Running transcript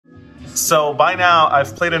So by now,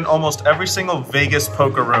 I've played in almost every single Vegas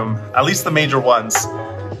poker room, at least the major ones.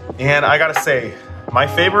 And I gotta say, my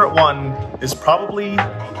favorite one is probably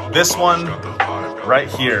this one right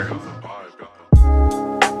here.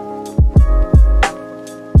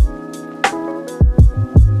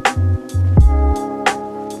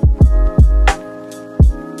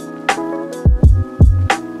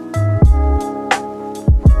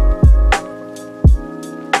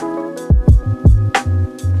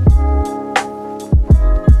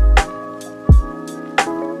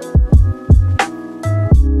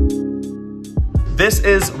 This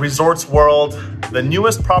is Resorts World, the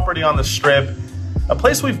newest property on the Strip, a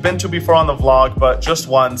place we've been to before on the vlog, but just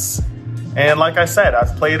once. And like I said,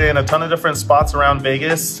 I've played in a ton of different spots around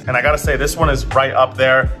Vegas, and I gotta say, this one is right up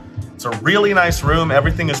there. It's a really nice room,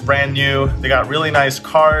 everything is brand new. They got really nice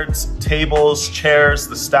cards, tables, chairs,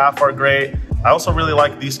 the staff are great. I also really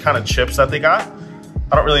like these kind of chips that they got.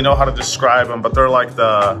 I don't really know how to describe them, but they're like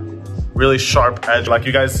the really sharp edge, like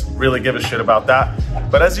you guys really give a shit about that.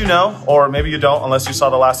 But as you know, or maybe you don't unless you saw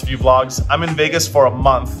the last few vlogs, I'm in Vegas for a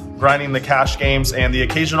month, grinding the cash games and the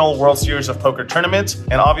occasional World Series of Poker tournament,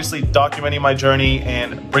 and obviously documenting my journey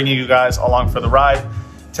and bringing you guys along for the ride.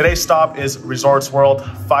 Today's stop is Resorts World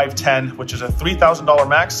 510, which is a $3,000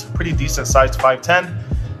 max, pretty decent sized 510.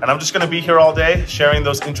 And I'm just gonna be here all day sharing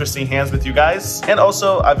those interesting hands with you guys. And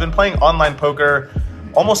also, I've been playing online poker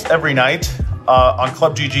almost every night on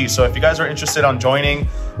Club GG. So if you guys are interested on joining,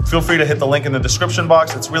 feel free to hit the link in the description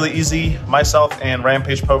box. It's really easy. Myself and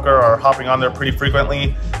Rampage Poker are hopping on there pretty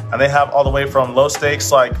frequently, and they have all the way from low stakes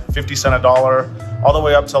like 50 cents a dollar all the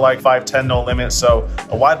way up to like 510 no limit. So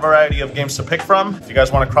a wide variety of games to pick from. If you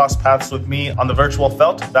guys want to cross paths with me on the virtual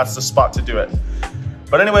felt, that's the spot to do it.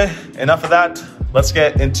 But anyway, enough of that. Let's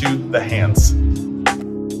get into the hands.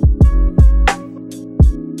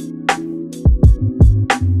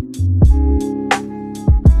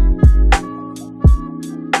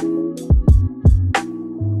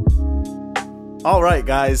 All right,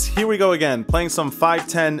 guys, here we go again, playing some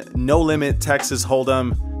 510 no limit Texas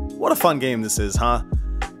Hold'em. What a fun game this is, huh?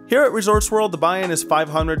 Here at Resorts World, the buy-in is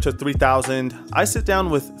 $500 to $3,000. I sit down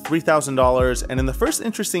with $3,000, and in the first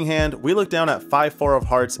interesting hand, we look down at 5-4 of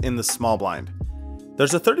hearts in the small blind.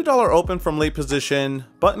 There's a $30 open from late position,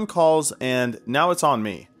 button calls, and now it's on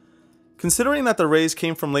me. Considering that the raise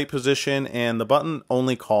came from late position and the button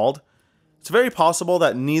only called, it's very possible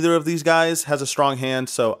that neither of these guys has a strong hand,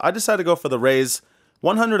 so I decided to go for the raise,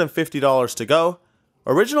 $150 to go.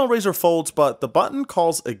 Original raiser folds, but the button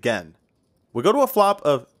calls again. We go to a flop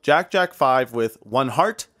of Jack-Jack 5 with 1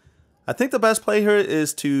 heart. I think the best play here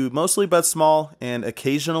is to mostly bet small and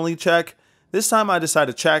occasionally check. This time I decide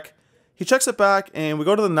to check. He checks it back, and we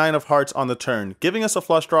go to the 9 of hearts on the turn, giving us a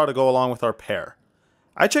flush draw to go along with our pair.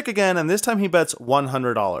 I check again, and this time he bets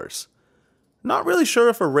 $100. Not really sure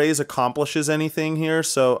if a raise accomplishes anything here,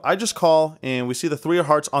 so I just call, and we see the 3 of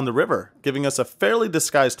hearts on the river, giving us a fairly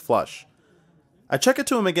disguised flush. I check it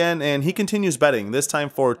to him again, and he continues betting, this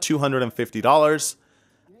time for $250.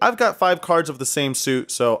 I've got 5 cards of the same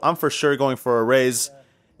suit, so I'm for sure going for a raise.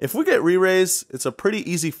 If we get re-raise, it's a pretty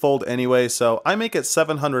easy fold anyway, so I make it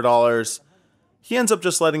 $700. He ends up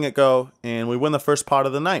just letting it go, and we win the first pot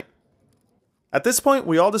of the night. At this point,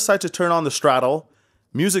 we all decide to turn on the straddle,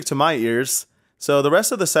 music to my ears. So the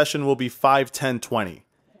rest of the session will be 5-10-20.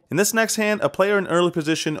 In this next hand, a player in early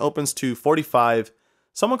position opens to 45.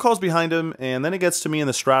 Someone calls behind him, and then it gets to me in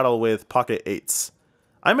the straddle with pocket 8s.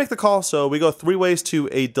 I make the call, so we go 3 ways to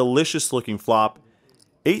a delicious looking flop.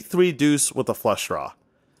 8-3 deuce with a flush draw.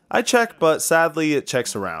 I check, but sadly it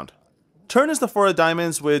checks around. Turn is the 4 of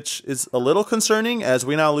diamonds, which is a little concerning as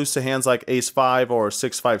we now lose to hands like ace-5 or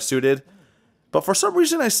 6-5 suited. But for some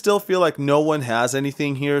reason, I still feel like no one has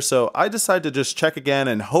anything here, so I decide to just check again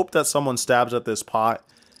and hope that someone stabs at this pot.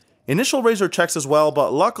 Initial raiser checks as well,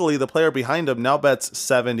 but luckily the player behind him now bets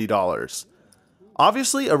 $70.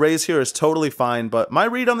 Obviously, a raise here is totally fine, but my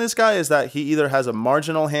read on this guy is that he either has a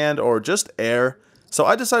marginal hand or just air, so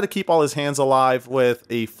I decide to keep all his hands alive with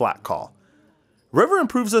a flat call. River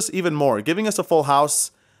improves us even more, giving us a full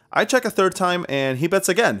house. I check a 3rd time, and he bets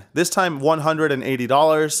again, this time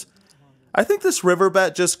 $180. I think this river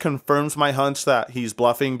bet just confirms my hunch that he's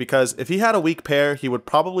bluffing, because if he had a weak pair, he would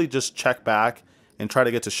probably just check back and try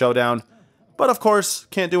to get to showdown. But of course,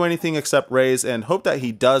 can't do anything except raise and hope that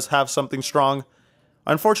he does have something strong.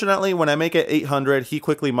 Unfortunately, when I make it 800, he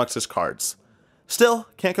quickly mucks his cards. Still,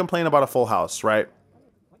 can't complain about a full house, right?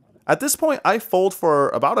 At this point, I fold for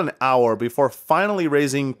about an hour before finally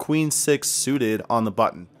raising Queen 6 suited on the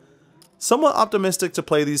button. Somewhat optimistic to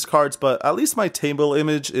play these cards, but at least my table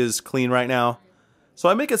image is clean right now. So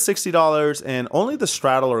I make it $60 and only the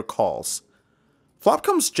straddler calls. Flop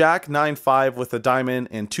comes Jack 9-5 with a diamond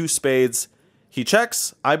and 2 spades. He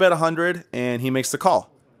checks, I bet 100, and he makes the call.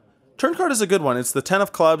 Turn card is a good one. It's the 10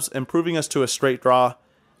 of clubs, improving us to a straight draw.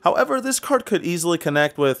 However, this card could easily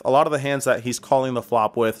connect with a lot of the hands that he's calling the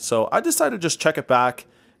flop with, so I decided to just check it back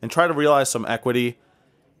and try to realize some equity.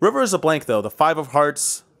 River is a blank though, the 5 of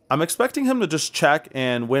hearts. I'm expecting him to just check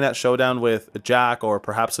and win at showdown with a jack or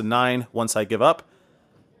perhaps a 9 once I give up.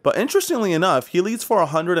 But interestingly enough, he leads for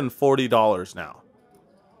 $140 now.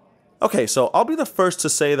 Okay, so I'll be the first to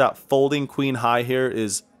say that folding queen high here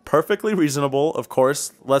is perfectly reasonable, of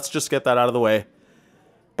course. Let's just get that out of the way.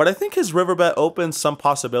 But I think his river bet opens some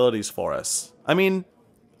possibilities for us. I mean,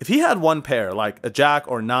 if he had one pair, like a jack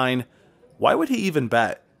or 9, why would he even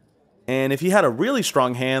bet? And if he had a really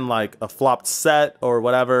strong hand, like a flopped set or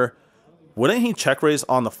whatever, wouldn't he check raise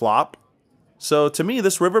on the flop? So to me,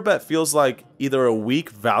 this river bet feels like either a weak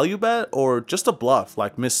value bet or just a bluff,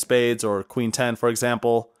 like missed spades or queen 10, for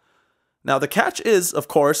example. Now, the catch is, of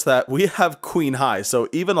course, that we have queen high, so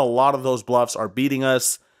even a lot of those bluffs are beating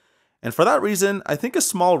us. And for that reason, I think a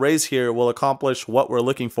small raise here will accomplish what we're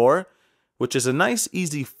looking for, which is a nice,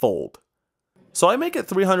 easy fold. So I make it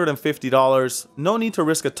 $350, no need to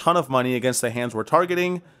risk a ton of money against the hands we're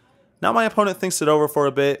targeting. Now my opponent thinks it over for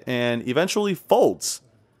a bit and eventually folds.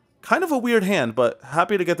 Kind of a weird hand, but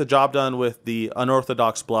happy to get the job done with the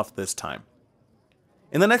unorthodox bluff this time.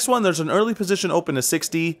 In the next one, there's an early position open to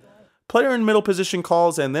 60. Player in middle position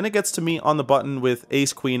calls, and then it gets to me on the button with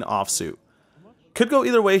ace-queen offsuit. Could go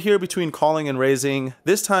either way here between calling and raising.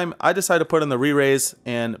 This time, I decide to put in the re-raise,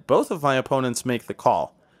 and both of my opponents make the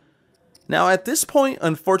call. Now, at this point,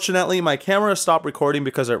 unfortunately, my camera stopped recording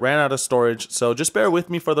because it ran out of storage, so just bear with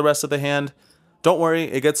me for the rest of the hand. Don't worry,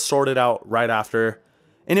 it gets sorted out right after.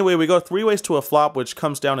 Anyway, we go 3 ways to a flop, which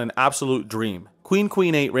comes down an absolute dream. Queen,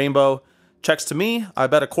 queen, 8, rainbow. Checks to me, I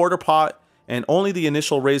bet a quarter pot, and only the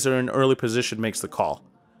initial raiser in early position makes the call.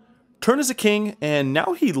 Turn is a king, and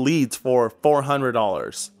now he leads for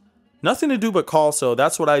 $400. Nothing to do but call, so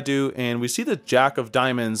that's what I do, and we see the jack of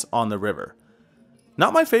diamonds on the river.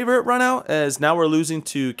 Not my favorite run out, as now we're losing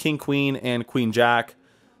to king queen and queen jack.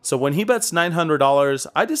 So when he bets $900,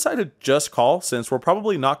 I decided just call, since we're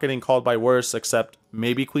probably not getting called by worse, except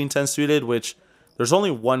maybe queen 10 suited, which there's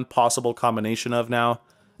only one possible combination of now.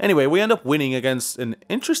 Anyway, we end up winning against an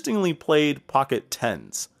interestingly played pocket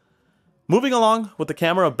 10s. Moving along with the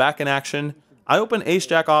camera back in action, I open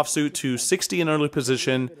ace-jack offsuit to 60 in early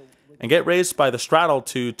position and get raised by the straddle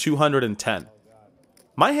to 210.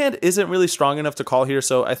 My hand isn't really strong enough to call here,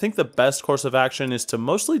 so I think the best course of action is to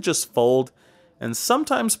mostly just fold and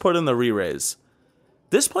sometimes put in the re-raise.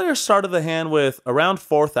 This player started the hand with around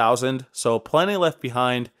 4,000, so plenty left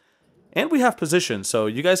behind. And we have position, so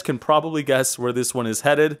you guys can probably guess where this one is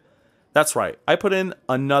headed. That's right, I put in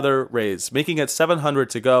another raise, making it 700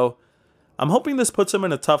 to go. I'm hoping this puts him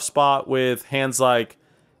in a tough spot with hands like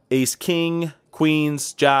ace-king,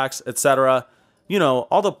 queens, jacks, etc. You know,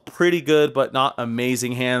 all the pretty good but not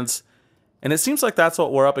amazing hands. And it seems like that's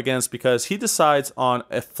what we're up against because he decides on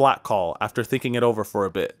a flat call after thinking it over for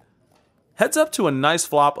a bit. Heads up to a nice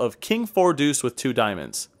flop of king 4 deuce with 2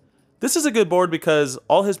 diamonds. This is a good board because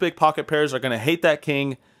all his big pocket pairs are going to hate that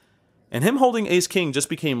king, and him holding ace-king just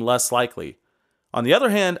became less likely. On the other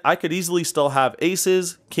hand, I could easily still have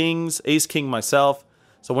aces, kings, ace-king myself,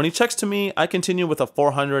 so when he checks to me, I continue with a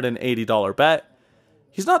 $480 bet.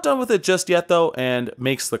 He's not done with it just yet though, and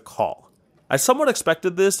makes the call. I somewhat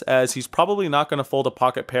expected this, as he's probably not going to fold a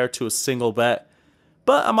pocket pair to a single bet,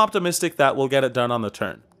 but I'm optimistic that we'll get it done on the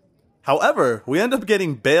turn. However, we end up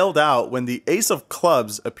getting bailed out when the ace of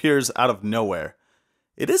clubs appears out of nowhere.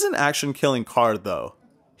 It is an action-killing card though.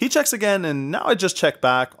 He checks again, and now I just check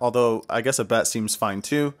back, although I guess a bet seems fine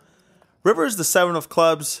too. River is the 7 of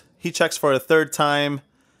clubs. He checks for a 3rd time.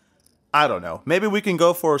 I don't know. Maybe we can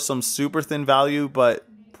go for some super thin value, but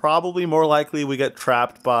probably more likely we get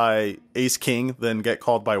trapped by ace-king than get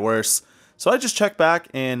called by worse. So I just check back,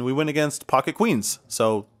 and we win against pocket queens.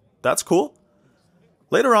 So that's cool.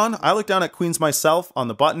 Later on, I look down at queens myself on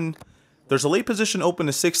the button. There's a late position open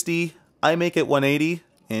to 60. I make it 180,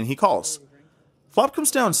 and he calls. Flop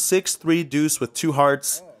comes down 6-3 deuce with 2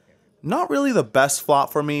 hearts. Not really the best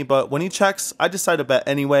flop for me, but when he checks, I decide to bet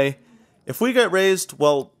anyway. If we get raised,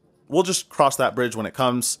 well, we'll just cross that bridge when it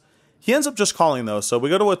comes. He ends up just calling though, so we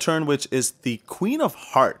go to a turn which is the queen of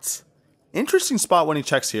hearts. Interesting spot when he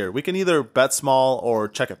checks here. We can either bet small or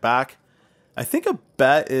check it back. I think a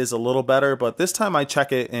bet is a little better, but this time I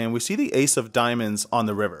check it and we see the ace of diamonds on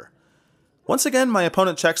the river. Once again, my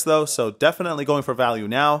opponent checks though, so definitely going for value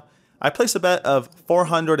now. I place a bet of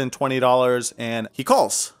 $420 and he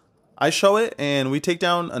calls. I show it and we take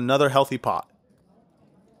down another healthy pot.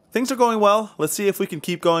 Things are going well. Let's see if we can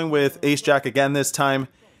keep going with ace-jack again this time.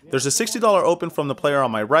 There's a $60 open from the player on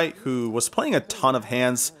my right who was playing a ton of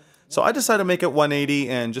hands. So I decided to make it 180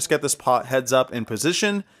 and just get this pot heads up in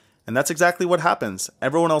position. And that's exactly what happens.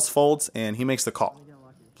 Everyone else folds and he makes the call.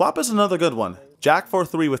 Flop is another good one. Jack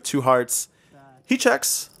 4-3 with 2 hearts. He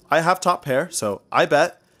checks. I have top pair, so I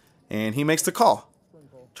bet. And he makes the call.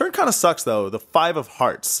 Turn kind of sucks though, the 5 of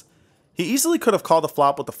hearts. He easily could have called the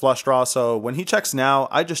flop with the flush draw, so when he checks now,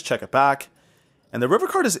 I just check it back. And the river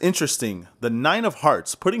card is interesting. The 9 of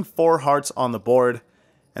hearts, putting 4 hearts on the board.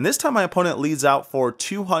 And this time my opponent leads out for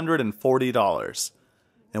 $240.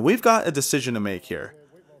 And we've got a decision to make here.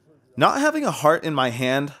 Not having a heart in my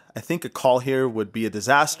hand, I think a call here would be a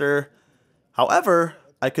disaster. However,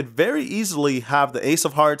 I could very easily have the ace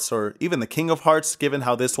of hearts or even the king of hearts given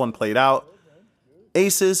how this one played out.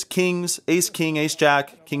 Aces, kings, ace king, ace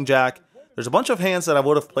jack, king jack. There's a bunch of hands that I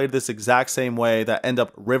would have played this exact same way that end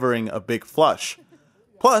up rivering a big flush.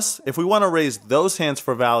 Plus, if we want to raise those hands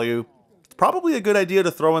for value, it's probably a good idea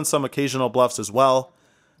to throw in some occasional bluffs as well.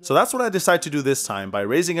 So that's what I decide to do this time by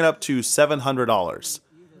raising it up to $700.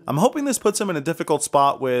 I'm hoping this puts him in a difficult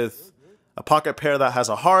spot with a pocket pair that has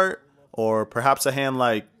a heart, or perhaps a hand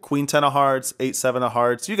like queen 10 of hearts, 8-7 of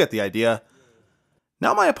hearts, you get the idea.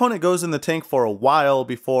 Now my opponent goes in the tank for a while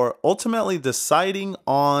before ultimately deciding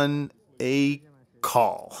on a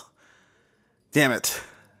call. Damn it.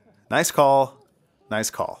 Nice call. Nice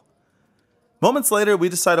call. Moments later, we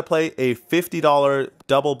decide to play a $50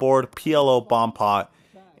 double board PLO bomb pot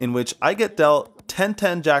in which I get dealt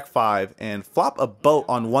 10-10 Jack 5 and flop a boat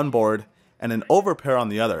on one board and an overpair on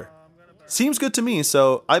the other. Seems good to me,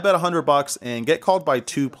 so I bet $100 and get called by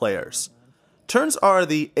 2 players. Turns are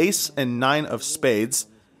the ace and 9 of spades,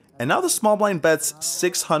 and now the small blind bets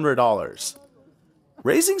 $600.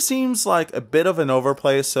 Raising seems like a bit of an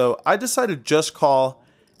overplay, so I decide to just call,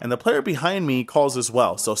 and the player behind me calls as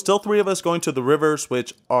well. So still 3 of us going to the rivers,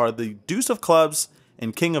 which are the deuce of clubs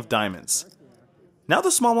and king of diamonds. Now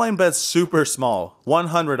the small blind bet's super small,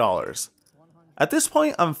 $100. At this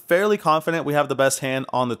point, I'm fairly confident we have the best hand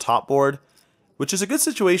on the top board, which is a good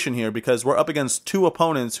situation here because we're up against 2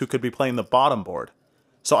 opponents who could be playing the bottom board.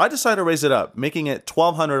 So I decide to raise it up, making it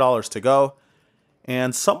 $1,200 to go,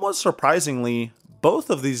 and somewhat surprisingly, both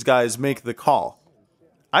of these guys make the call.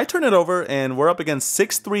 I turn it over and we're up against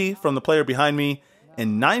 6-3 from the player behind me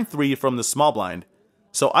and 9-3 from the small blind.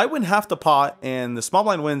 So I win half the pot and the small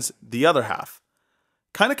blind wins the other half.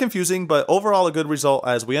 Kind of confusing, but overall a good result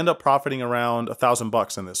as we end up profiting around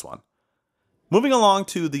 $1,000 in this one. Moving along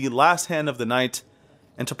to the last hand of the night,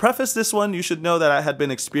 and to preface this one, you should know that I had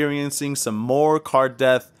been experiencing some more card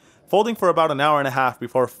death, folding for about an hour and a half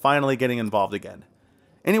before finally getting involved again.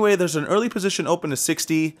 Anyway, there's an early position open to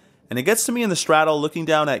 60, and it gets to me in the straddle looking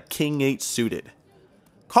down at King 8 suited.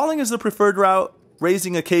 Calling is the preferred route,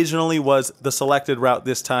 raising occasionally was the selected route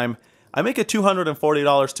this time. I make it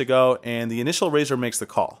 $240 to go, and the initial raiser makes the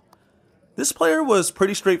call. This player was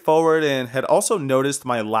pretty straightforward and had also noticed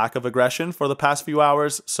my lack of aggression for the past few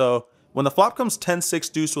hours, so when the flop comes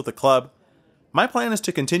 10-6 deuce with a club, my plan is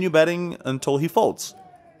to continue betting until he folds.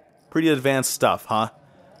 Pretty advanced stuff, huh?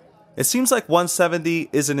 It seems like 170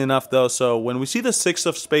 isn't enough though, so when we see the 6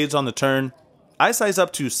 of spades on the turn, I size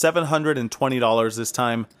up to $720 this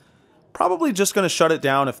time. Probably just going to shut it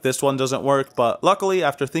down if this one doesn't work, but luckily,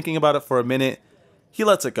 after thinking about it for a minute, he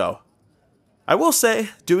lets it go. I will say,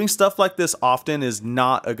 doing stuff like this often is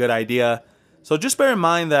not a good idea, so just bear in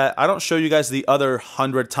mind that I don't show you guys the other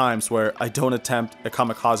 100 times where I don't attempt a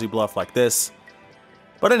kamikaze bluff like this.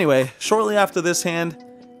 But anyway, shortly after this hand,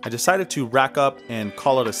 I decided to rack up and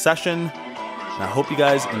call it a session, and I hope you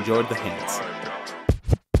guys enjoyed the hands.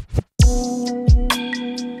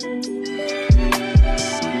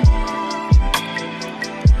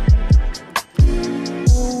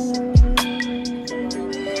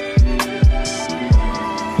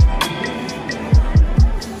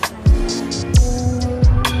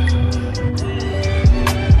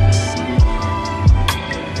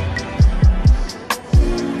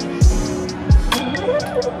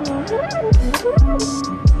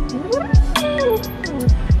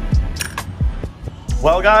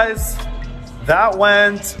 Well guys, that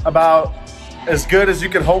went about as good as you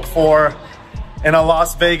could hope for in a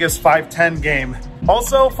Las Vegas 5-10 game.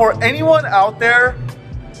 Also, for anyone out there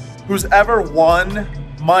who's ever won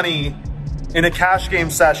money in a cash game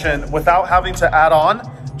session without having to add on,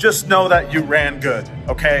 just know that you ran good,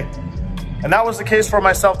 okay? And that was the case for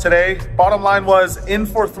myself today. Bottom line was in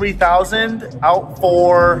for 3,000, out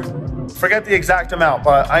for Forget the exact amount,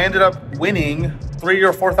 but I ended up winning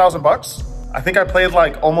 $3,000 or $4,000. I think I played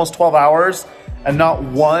like almost 12 hours and not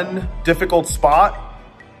one difficult spot.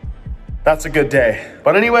 That's a good day.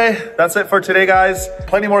 But anyway, that's it for today, guys.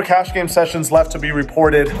 Plenty more cash game sessions left to be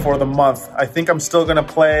reported for the month. I think I'm still gonna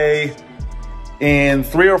play in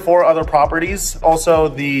 3 or 4 other properties. Also,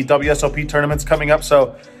 the WSOP tournament's coming up,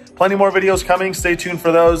 so plenty more videos coming. Stay tuned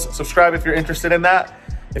for those. Subscribe if you're interested in that.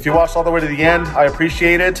 If you watched all the way to the end, I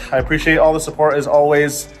appreciate it. I appreciate all the support as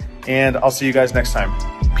always, and I'll see you guys next time.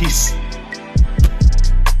 Peace.